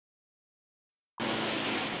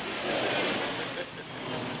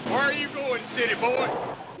city, boy.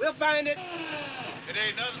 We'll find it. It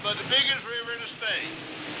ain't nothing but the biggest river in the state.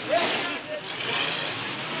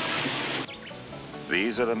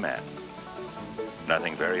 These are the men.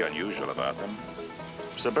 Nothing very unusual about them.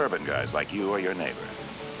 Suburban guys like you or your neighbor.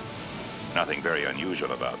 Nothing very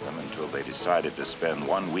unusual about them until they decided to spend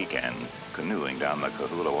one weekend canoeing down the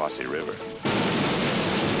Cohulawasi River.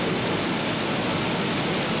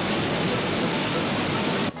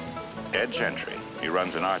 Ed Gentry, he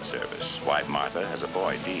runs an art service. Wife Martha has a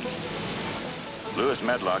boy, Dee. Lewis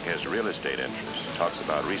Medlock has real estate interests, talks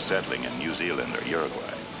about resettling in New Zealand or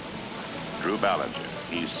Uruguay. Drew Ballinger,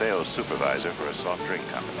 he's sales supervisor for a soft drink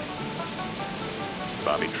company.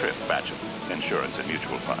 Bobby Tripp, bachelor, insurance and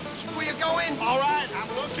mutual funds. Where you going? All right,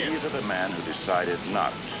 I'm looking. These are the men who decided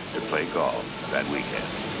not to play golf that weekend.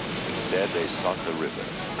 Instead, they sought the river.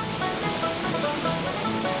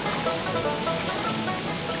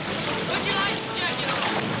 Would you like to jacket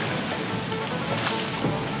on?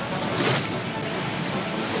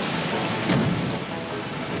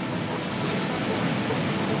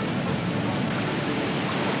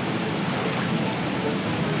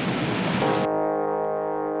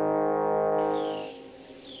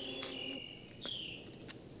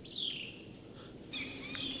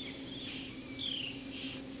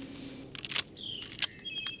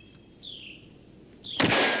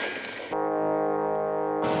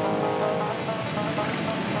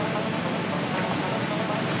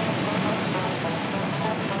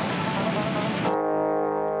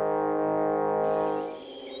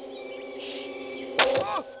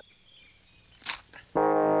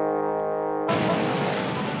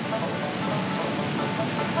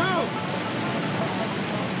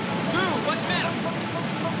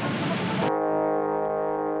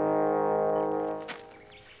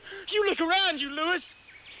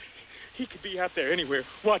 He could be out there anywhere,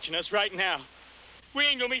 watching us right now. We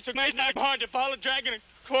ain't gonna be so hard to follow, dragging a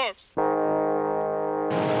corpse. Lewis,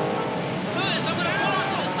 I'm gonna pull off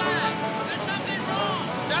to the side. There's something wrong.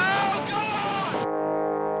 No, go on!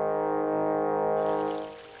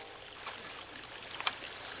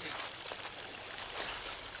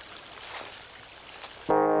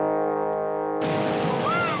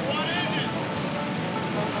 What is it?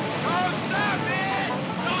 Don't stop, man!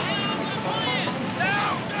 No, hell, I'm gonna pull in. No,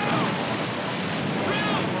 no!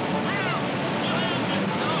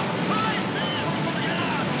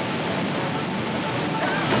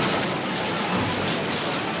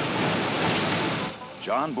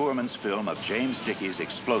 John Boorman's film of James Dickey's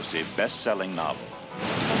explosive best-selling novel.